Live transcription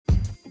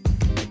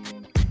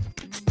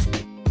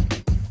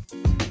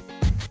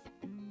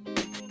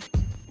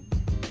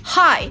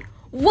Hi,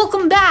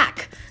 welcome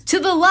back to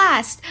the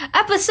last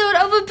episode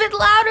of A Bit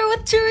Lauder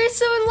with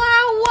Teresa and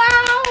Lau.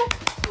 Wow,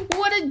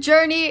 what a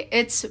journey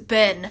it's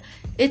been.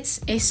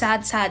 It's a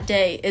sad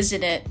day,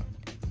 isn't it?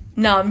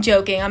 No, I'm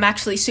joking. I'm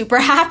actually super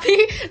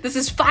happy. This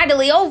is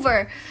finally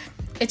over.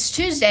 It's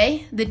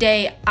Tuesday, the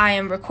day I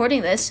am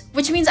recording this,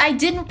 which means I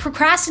didn't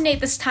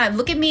procrastinate this time.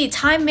 Look at me,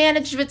 time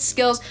management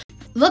skills.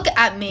 Look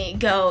at me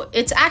go.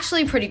 It's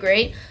actually pretty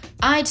great.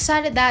 I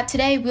decided that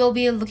today we'll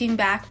be looking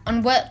back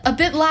on what A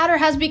Bit Lauder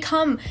has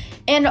become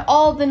and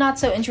all the not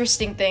so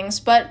interesting things,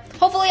 but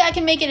hopefully I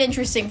can make it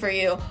interesting for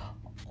you.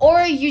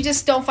 Or you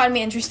just don't find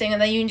me interesting and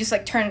then you can just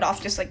turn it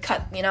off, just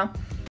cut,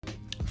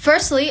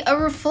 Firstly, a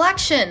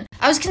reflection.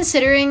 I was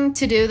considering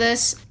to do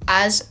this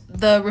as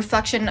the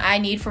reflection I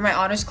need for my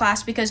honors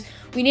class because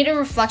we need a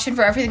reflection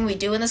for everything we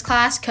do in this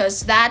class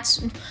because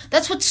that's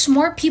what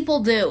smart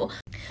people do.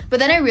 But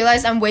then I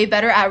realized I'm way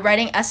better at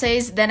writing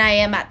essays than I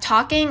am at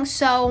talking,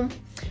 so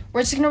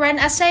we're just going to write an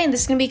essay and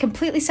this is going to be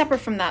completely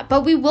separate from that.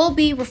 But we will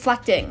be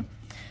reflecting.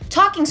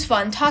 Talking's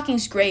fun,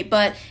 talking's great,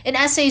 but in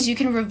essays you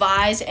can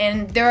revise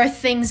and there are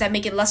things that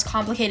make it less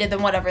complicated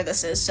than whatever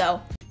this is,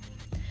 so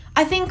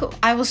I think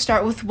I will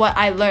start with what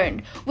I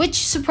learned, which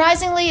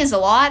surprisingly is a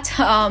lot.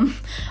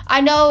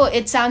 I know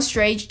it sounds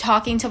strange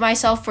talking to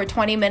myself for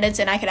 20 minutes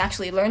and I could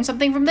actually learn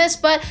something from this,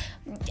 but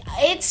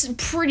it's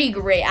pretty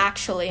great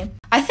actually.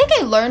 I think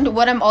I learned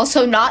what I'm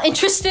also not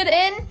interested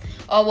in.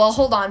 Oh, well,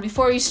 hold on.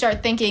 Before you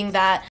start thinking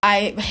that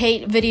I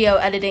hate video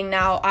editing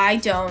now, I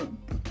don't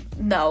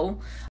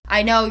know.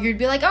 I know you'd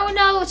be like, oh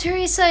no,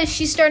 Teresa,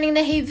 she's starting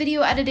to hate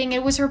video editing.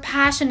 It was her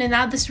passion and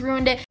now this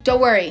ruined it.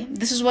 Don't worry.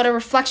 This is what a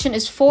reflection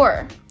is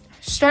for.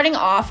 Starting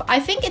off, I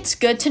think it's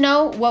good to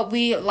know what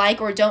we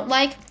like or don't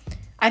like.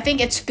 I think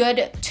it's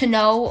good to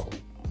know,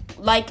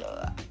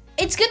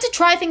 it's good to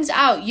try things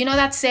out. You know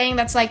that saying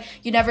that's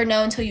you never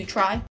know until you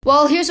try?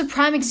 Well, here's a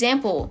prime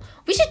example.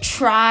 We should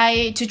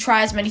try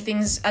as many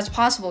things as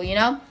possible,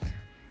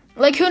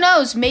 who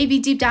knows? Maybe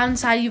deep down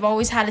inside you've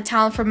always had a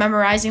talent for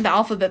memorizing the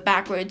alphabet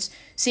backwards.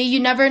 See, you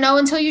never know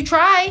until you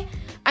try.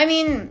 I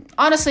mean,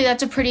 honestly,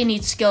 that's a pretty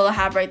neat skill to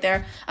have right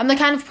there. I'm the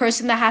kind of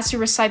person that has to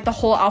recite the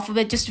whole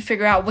alphabet just to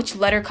figure out which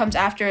letter comes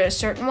after a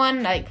certain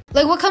one. Like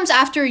what comes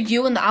after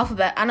U in the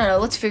alphabet? I don't know.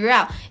 Let's figure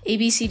out. A,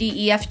 B, C, D,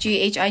 E, F, G,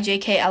 H, I, J,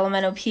 K, L, M,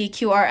 N, O, P,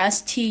 Q, R,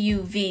 S, T,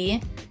 U,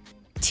 V.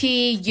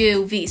 T,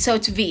 U, V. So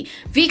it's V.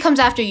 V comes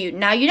after U.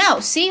 Now you know.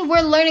 See,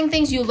 we're learning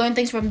things. You learn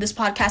things from this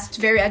podcast. It's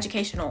very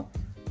educational.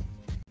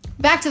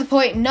 Back to the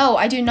point, no,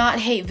 I do not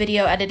hate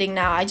video editing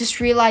now. I just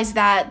realized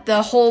that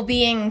the whole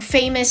being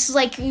famous,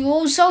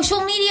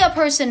 social media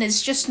person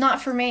is just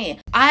not for me.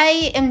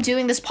 I am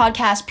doing this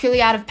podcast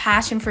purely out of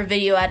passion for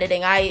video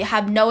editing. I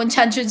have no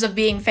intentions of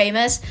being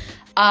famous.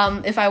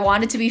 If I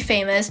wanted to be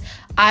famous,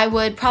 I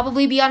would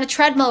probably be on a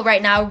treadmill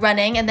right now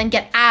running and then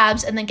get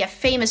abs and then get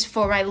famous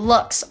for my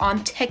looks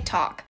on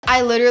TikTok.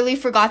 I literally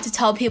forgot to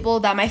tell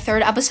people that my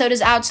third episode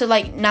is out, so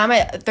now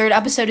my third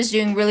episode is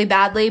doing really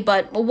badly,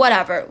 but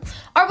whatever.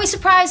 Are we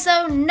surprised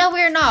though? No,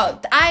 we're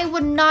not. I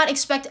would not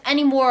expect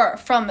any more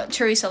from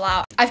Teresa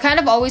Lau. I've kind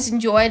of always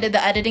enjoyed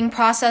the editing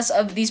process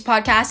of these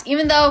podcasts,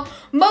 even though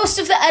most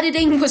of the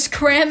editing was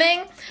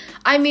cramming.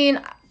 I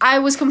mean, I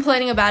was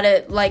complaining about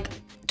it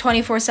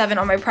 24/7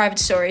 on my private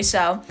story,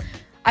 so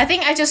I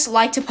think I just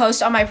like to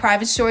post on my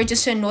private story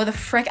just to annoy the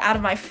frick out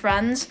of my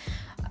friends.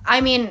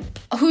 I mean,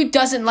 who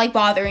doesn't like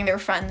bothering their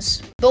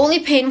friends? The only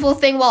painful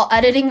thing while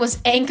editing was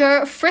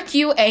Anchor. Frick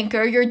you,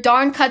 Anchor. Your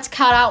darn cuts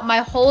cut out my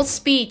whole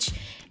speech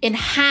in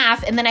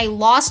half and then I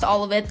lost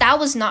all of it. That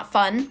was not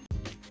fun.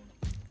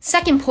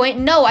 Second point,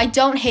 no, I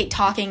don't hate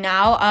talking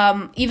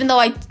now. Even though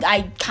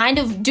I kind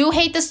of do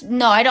hate this.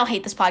 No, I don't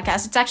hate this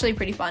podcast. It's actually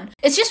pretty fun.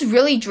 It's just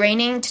really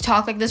draining to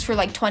talk like this for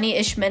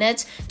 20-ish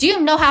minutes. Do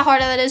you know how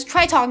hard that is?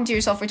 Try talking to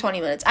yourself for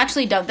 20 minutes.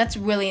 Actually, don't. That's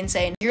really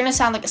insane. You're gonna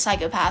sound like a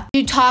psychopath.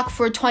 You talk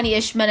for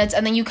 20-ish minutes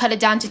and then you cut it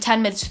down to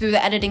 10 minutes through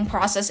the editing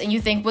process and you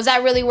think, was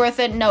that really worth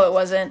it? No, it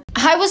wasn't.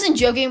 I wasn't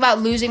joking about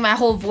losing my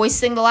whole voice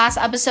thing the last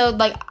episode.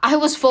 I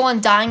was full on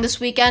dying this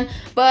weekend,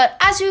 but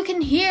as you can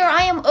hear,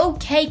 I am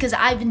okay because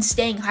I've been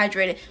staying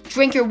hydrated.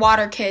 Drink your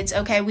water, kids,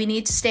 okay? We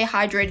need to stay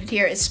hydrated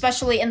here,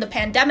 especially in the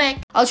pandemic.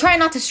 I'll try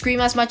not to scream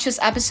as much this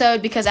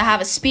episode because I have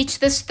a speech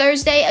this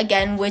Thursday,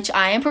 again, which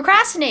I am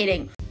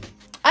procrastinating.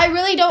 I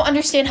really don't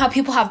understand how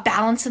people have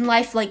balance in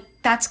life.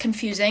 That's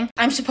confusing.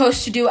 I'm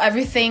supposed to do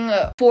everything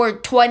for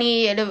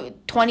 20 to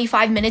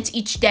 25 minutes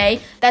each day.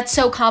 That's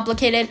so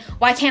complicated.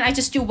 Why can't I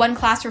just do one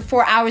class for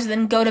 4 hours and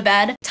then go to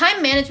bed?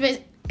 Time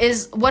management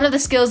is one of the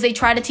skills they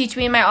try to teach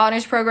me in my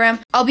honors program.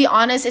 I'll be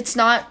honest,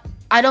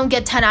 I don't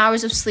get 10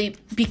 hours of sleep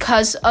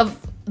because of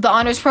the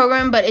honors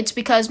program, but it's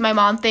because my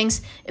mom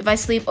thinks if I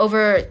sleep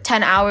over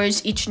 10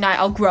 hours each night,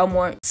 I'll grow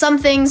more. Some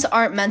things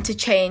aren't meant to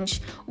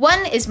change.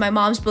 One is my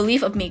mom's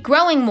belief of me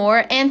growing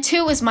more, and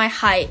two is my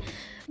height.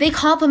 They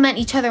complement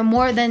each other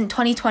more than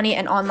 2020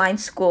 and online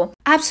school.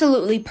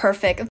 Absolutely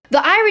perfect.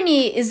 The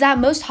irony is that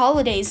most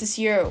holidays this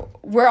year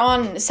were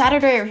on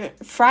Saturday or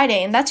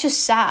Friday, and that's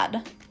just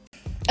sad.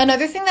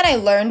 Another thing that I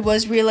learned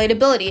was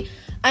relatability.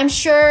 I'm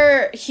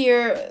sure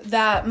here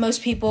that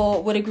most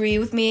people would agree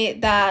with me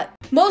that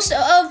most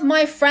of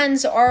my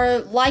friends are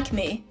like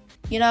me.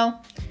 You know,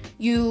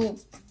 you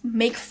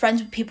make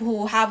friends with people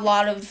who have a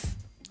lot of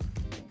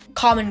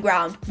common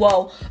ground.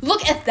 Whoa,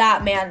 look at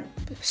that, man.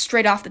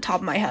 Straight off the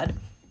top of my head.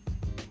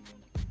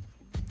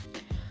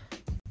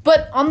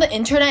 But on the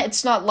internet,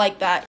 it's not like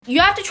that.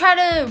 You have to try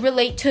to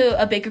relate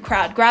to a bigger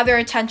crowd, grab their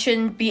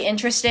attention, be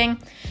interesting.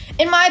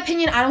 In my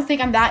opinion, I don't think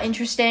I'm that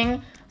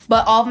interesting,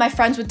 but all of my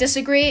friends would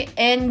disagree,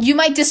 and you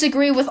might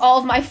disagree with all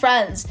of my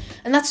friends,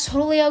 and that's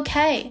totally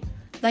okay.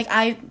 Like,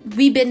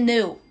 we've been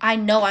new. I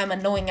know I'm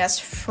annoying as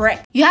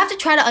frick. You have to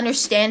try to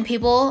understand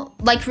people.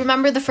 Like,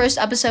 remember the first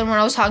episode when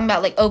I was talking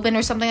about, like, open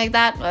or something like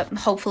that?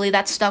 Hopefully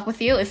that stuck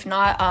with you. If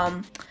not,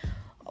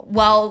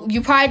 well,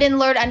 you probably didn't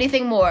learn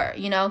anything more,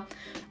 you know?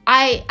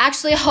 I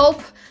actually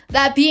hope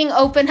that being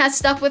open has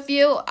stuck with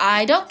you.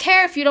 I don't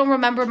care if you don't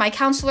remember my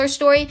counselor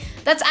story.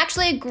 That's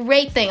actually a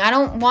great thing. I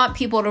don't want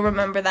people to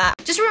remember that.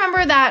 Just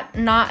remember that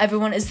not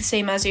everyone is the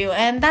same as you,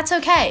 and that's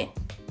okay.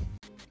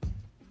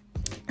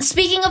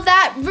 Speaking of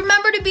that,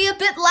 remember to be a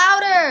bit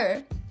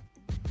louder.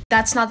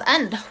 That's not the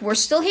end. We're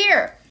still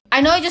here. I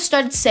know I just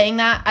started saying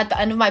that at the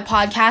end of my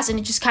podcast and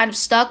it just kind of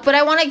stuck, but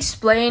I want to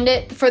explain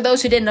it for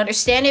those who didn't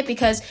understand it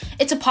because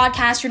it's a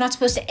podcast. You're not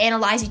supposed to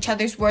analyze each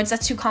other's words.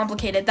 That's too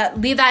complicated.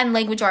 Leave that in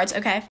language arts,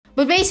 okay?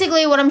 But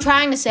basically what I'm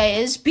trying to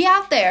say is be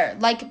out there.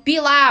 Like, be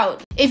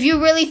loud. If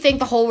you really think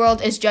the whole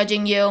world is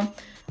judging you,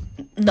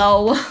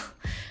 no.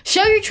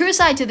 Show your true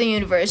side to the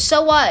universe.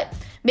 So what?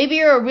 Maybe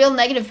you're a real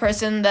negative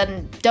person,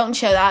 then don't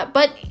show that.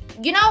 But,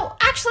 you know,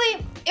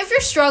 actually, if you're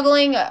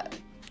struggling,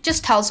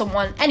 just tell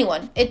someone,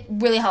 anyone. It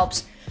really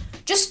helps.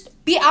 Just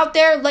be out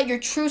there, let your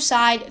true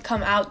side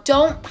come out.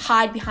 Don't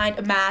hide behind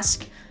a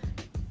mask.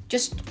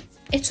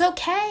 It's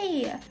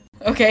okay.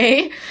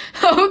 Okay?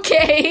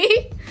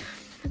 Okay?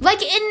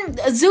 Like in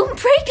Zoom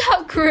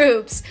breakout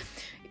groups.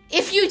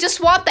 If you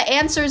just want the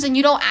answers and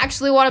you don't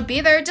actually want to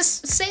be there,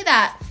 just say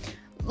that.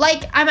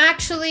 Like, I'm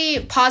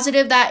actually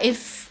positive that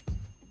if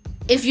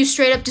you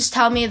straight up just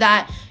tell me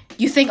that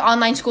you think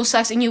online school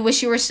sucks and you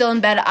wish you were still in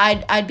bed,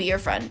 I'd be your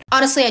friend.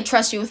 Honestly, I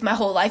trust you with my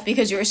whole life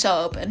because you're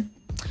so open.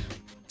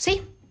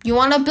 See? You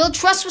want to build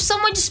trust with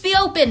someone? Just be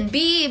open.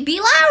 Be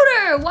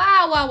louder.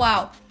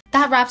 Wow.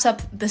 That wraps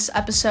up this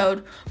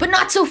episode, but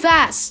not so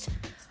fast.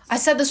 I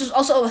said this was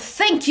also a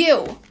thank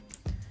you.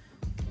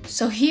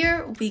 So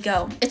here we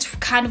go. It's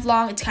kind of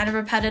long, it's kind of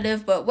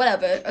repetitive, but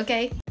whatever,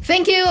 okay?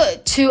 Thank you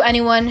to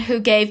anyone who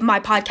gave my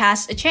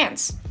podcast a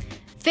chance.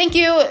 Thank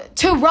you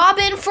to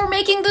Robin for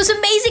making those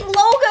amazing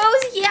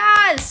logos.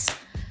 Yes.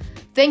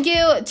 Thank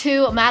you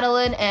to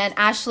Madeline and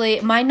Ashley,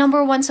 my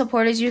number one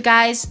supporters. You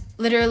guys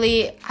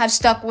literally have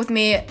stuck with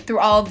me through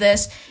all of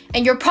this.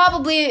 And you're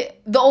probably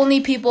the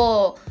only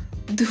people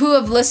who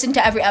have listened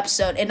to every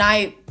episode. And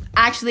I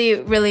actually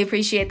really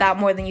appreciate that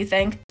more than you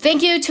think.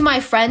 Thank you to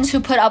my friends who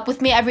put up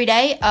with me every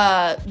day.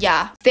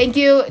 Yeah. Thank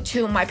you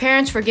to my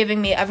parents for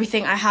giving me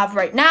everything I have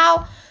right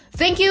now.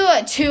 Thank you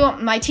to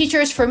my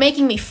teachers for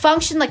making me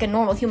function like a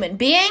normal human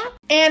being.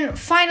 And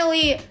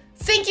finally,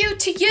 thank you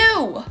to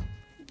you.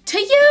 To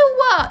you.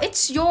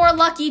 It's your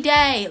lucky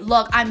day.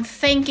 Look, I'm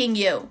thanking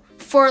you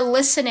for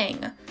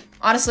listening.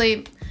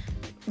 Honestly,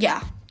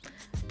 yeah.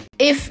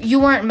 If you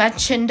weren't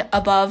mentioned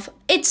above,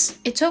 it's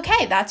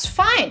okay. That's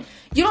fine.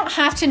 You don't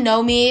have to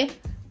know me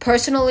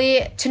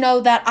personally to know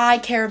that I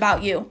care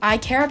about you. I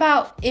care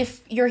about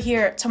if you're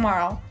here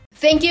tomorrow.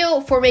 Thank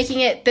you for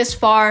making it this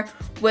far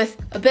with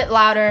A Bit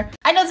Louder.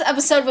 I know this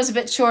episode was a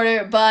bit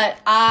shorter, but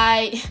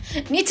I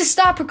need to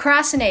stop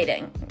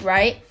procrastinating,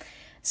 right?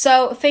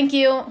 So thank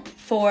you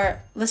for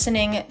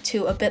listening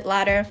to A Bit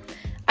Louder.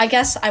 I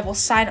guess I will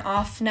sign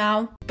off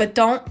now, but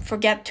don't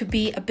forget to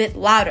be a bit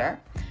louder.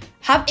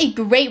 Have a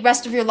great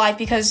rest of your life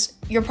because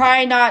you're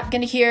probably not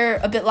going to hear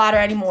A Bit Louder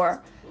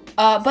anymore.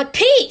 But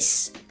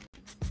peace!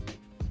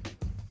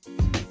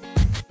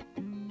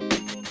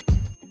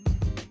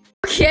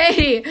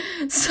 Okay,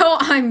 so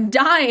I'm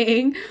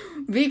dying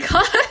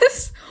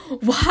because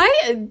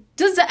why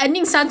does the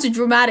ending sound so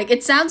dramatic?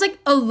 It sounds like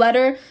a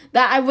letter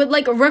that I would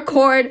like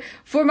record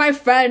for my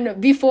friend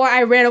before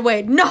I ran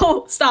away.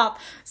 No, stop.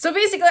 So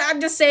basically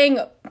I'm just saying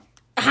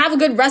have a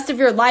good rest of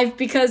your life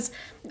because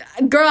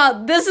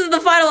girl, this is the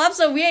final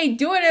episode. We ain't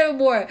doing it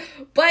anymore.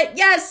 But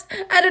yes,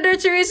 Editor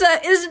Teresa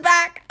is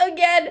back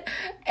again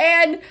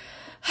and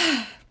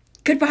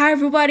goodbye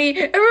everybody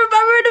and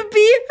remember to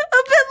be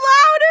a bit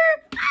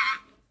louder.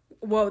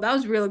 Whoa, that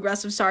was real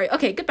aggressive. Sorry.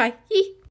 Okay, goodbye.